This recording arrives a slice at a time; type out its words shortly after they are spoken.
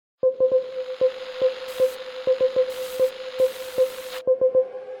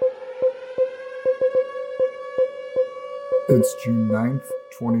It's June 9th,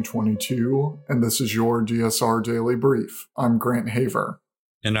 2022, and this is your DSR Daily Brief. I'm Grant Haver.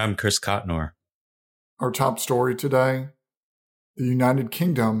 And I'm Chris Cotnor. Our top story today: the United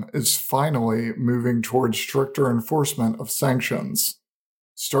Kingdom is finally moving towards stricter enforcement of sanctions.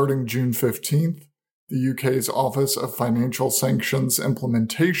 Starting June 15th, the UK's Office of Financial Sanctions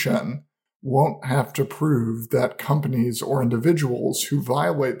Implementation won't have to prove that companies or individuals who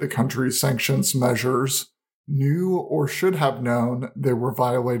violate the country's sanctions measures knew or should have known they were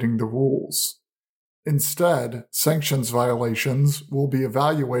violating the rules. Instead, sanctions violations will be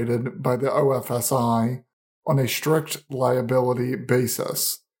evaluated by the OFSI on a strict liability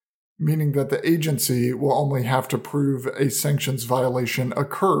basis, meaning that the agency will only have to prove a sanctions violation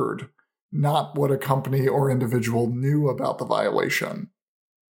occurred, not what a company or individual knew about the violation.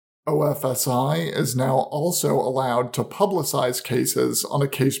 OFSI is now also allowed to publicize cases on a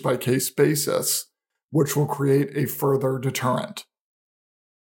case-by-case basis, which will create a further deterrent.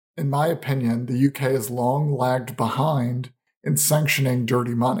 In my opinion, the UK has long lagged behind in sanctioning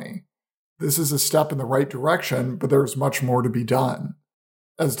dirty money. This is a step in the right direction, but there is much more to be done.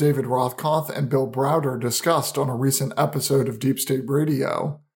 As David Rothkopf and Bill Browder discussed on a recent episode of Deep State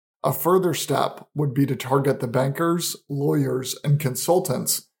Radio, a further step would be to target the bankers, lawyers, and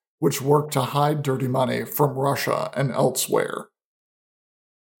consultants which work to hide dirty money from Russia and elsewhere.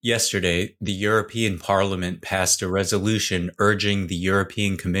 Yesterday, the European Parliament passed a resolution urging the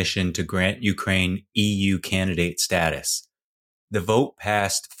European Commission to grant Ukraine EU candidate status. The vote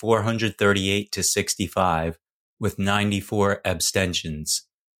passed 438 to 65, with 94 abstentions.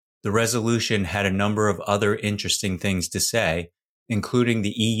 The resolution had a number of other interesting things to say, including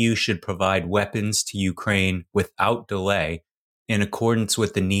the EU should provide weapons to Ukraine without delay in accordance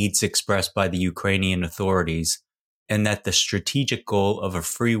with the needs expressed by the Ukrainian authorities, and that the strategic goal of a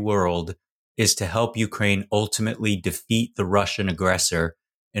free world is to help Ukraine ultimately defeat the Russian aggressor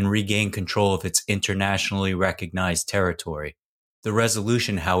and regain control of its internationally recognized territory. The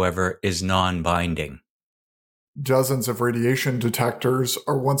resolution, however, is non-binding. Dozens of radiation detectors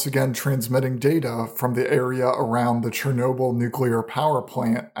are once again transmitting data from the area around the Chernobyl nuclear power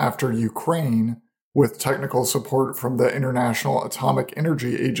plant after Ukraine, with technical support from the International Atomic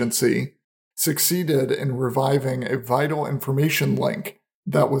Energy Agency, succeeded in reviving a vital information link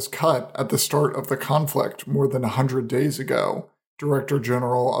that was cut at the start of the conflict more than 100 days ago, Director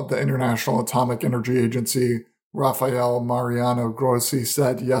General of the International Atomic Energy Agency, Rafael Mariano Grossi,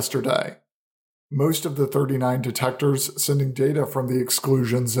 said yesterday. Most of the 39 detectors sending data from the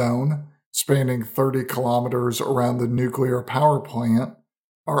exclusion zone, spanning 30 kilometers around the nuclear power plant,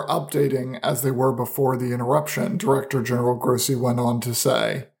 are updating as they were before the interruption, Director General Grossi went on to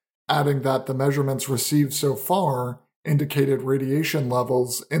say, adding that the measurements received so far indicated radiation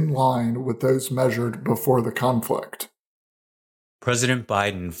levels in line with those measured before the conflict. President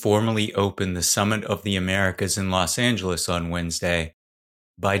Biden formally opened the Summit of the Americas in Los Angeles on Wednesday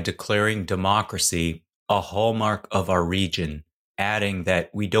by declaring democracy a hallmark of our region, adding that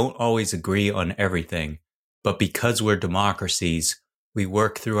we don't always agree on everything, but because we're democracies, we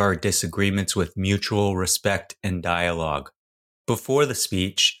work through our disagreements with mutual respect and dialogue. Before the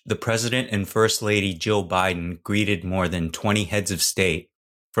speech, the President and First Lady Jill Biden greeted more than 20 heads of state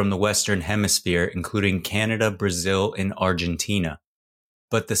from the Western Hemisphere, including Canada, Brazil, and Argentina.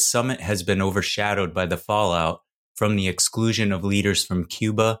 But the summit has been overshadowed by the fallout from the exclusion of leaders from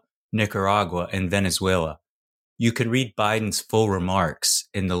Cuba, Nicaragua, and Venezuela. You can read Biden's full remarks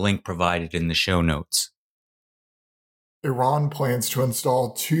in the link provided in the show notes. Iran plans to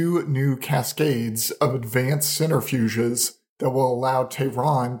install 2 new cascades of advanced centrifuges that will allow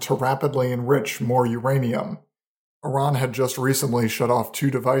Tehran to rapidly enrich more uranium. Iran had just recently shut off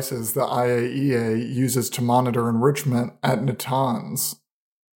 2 devices the IAEA uses to monitor enrichment at Natanz.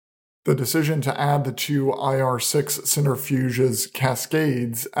 The decision to add the 2 IR-6 centrifuges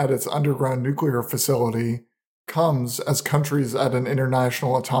cascades at its underground nuclear facility comes as countries at an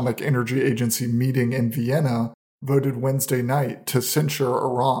International Atomic Energy Agency meeting in Vienna voted Wednesday night to censure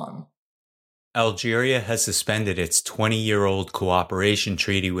Iran. Algeria has suspended its 20-year-old cooperation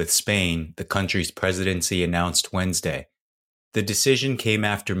treaty with Spain, the country's presidency announced Wednesday. The decision came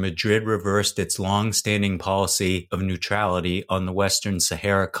after Madrid reversed its long-standing policy of neutrality on the Western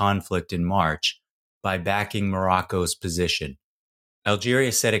Sahara conflict in March by backing Morocco's position.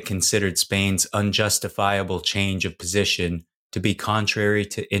 Algeria said it considered Spain's unjustifiable change of position to be contrary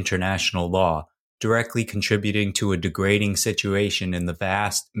to international law, directly contributing to a degrading situation in the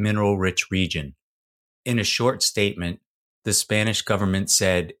vast, mineral-rich region. In a short statement, the Spanish government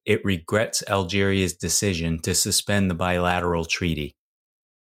said it regrets Algeria's decision to suspend the bilateral treaty.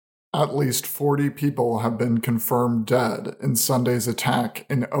 At least 40 people have been confirmed dead in Sunday's attack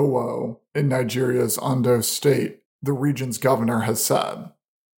in Owo, in Nigeria's Ondo state, the region's governor has said.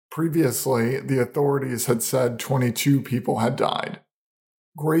 Previously, the authorities had said 22 people had died.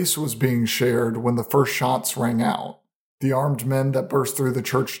 Grace was being shared when the first shots rang out. The armed men that burst through the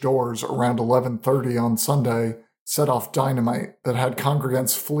church doors around 11:30 on Sunday set off dynamite that had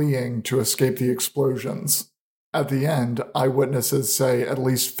congregants fleeing to escape the explosions. At the end, eyewitnesses say at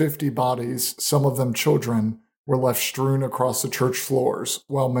least 50 bodies, some of them children, were left strewn across the church floors,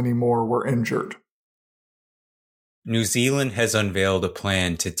 while many more were injured. New Zealand has unveiled a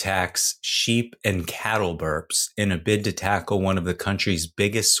plan to tax sheep and cattle burps in a bid to tackle one of the country's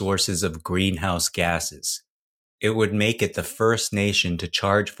biggest sources of greenhouse gases. It would make it the first nation to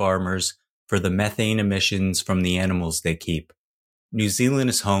charge farmers for the methane emissions from the animals they keep. New Zealand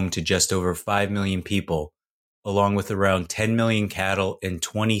is home to just over 5 million people, along with around 10 million cattle and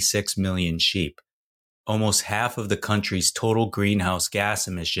 26 million sheep. Almost half of the country's total greenhouse gas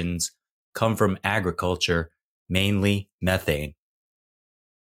emissions come from agriculture, mainly methane.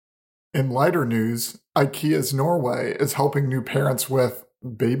 In lighter news, IKEA's Norway is helping new parents with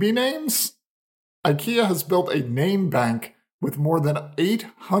baby names? IKEA has built a name bank with more than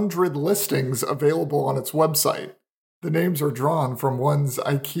 800 listings available on its website. The names are drawn from ones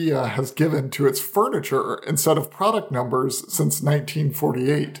IKEA has given to its furniture instead of product numbers since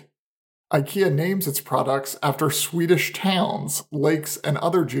 1948. IKEA names its products after Swedish towns, lakes, and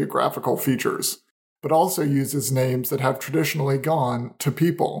other geographical features, but also uses names that have traditionally gone to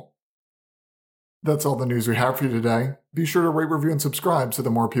people. That's all the news we have for you today. Be sure to rate, review, and subscribe so that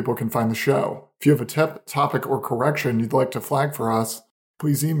more people can find the show. If you have a tip, topic, or correction you'd like to flag for us,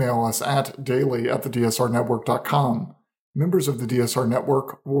 please email us at daily@thedsrnetwork.com. Members of the DSR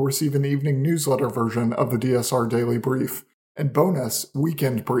Network will receive an evening newsletter version of the DSR Daily Brief and bonus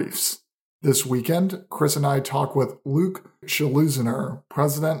weekend briefs. This weekend, Chris and I talk with Luke Schleusener,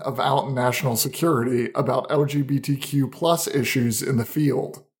 president of Alton National Security, about LGBTQ+ issues in the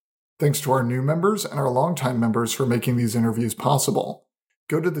field. Thanks to our new members and our longtime members for making these interviews possible.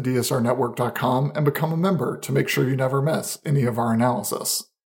 Go to thedsrnetwork.com and become a member to make sure you never miss any of our analysis.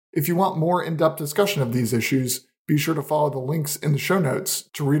 If you want more in-depth discussion of these issues, be sure to follow the links in the show notes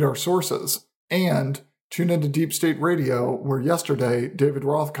to read our sources, and tune into Deep State Radio, where yesterday David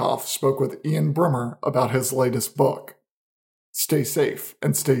Rothkopf spoke with Ian Bremmer about his latest book. Stay safe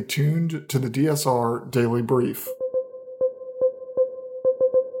and stay tuned to the DSR Daily Brief.